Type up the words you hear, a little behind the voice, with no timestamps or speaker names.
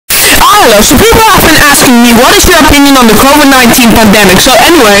Hello, so people have been asking me, what is your opinion on the COVID-19 pandemic? So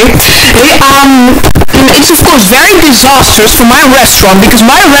anyway, it's of course very disastrous for my restaurant because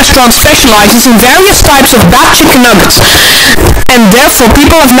my restaurant specializes in various types of bad chicken nuggets. And therefore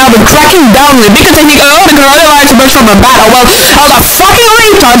people have now been cracking down on it because they think, oh, the coronavirus is from a bat. Oh well, the fucking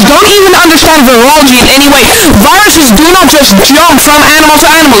retards don't even understand virology in any way. Viruses do not just jump from animal to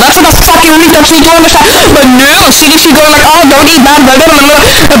animal. That's what the fucking retards need to understand. But no, CDC going like, oh, don't eat bad,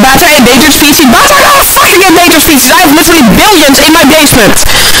 bats are endangered species. Bats are not a fucking endangered species. I have literally billions in my basement.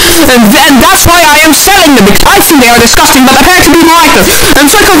 And that's why I am selling them, because I think they are disgusting, but apparently people like them. And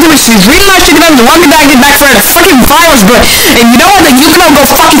so I come to these really nice chicken nuggets, one can get back for the fucking virus, but, and you know what, then you can all go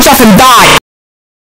fuck yourself and die.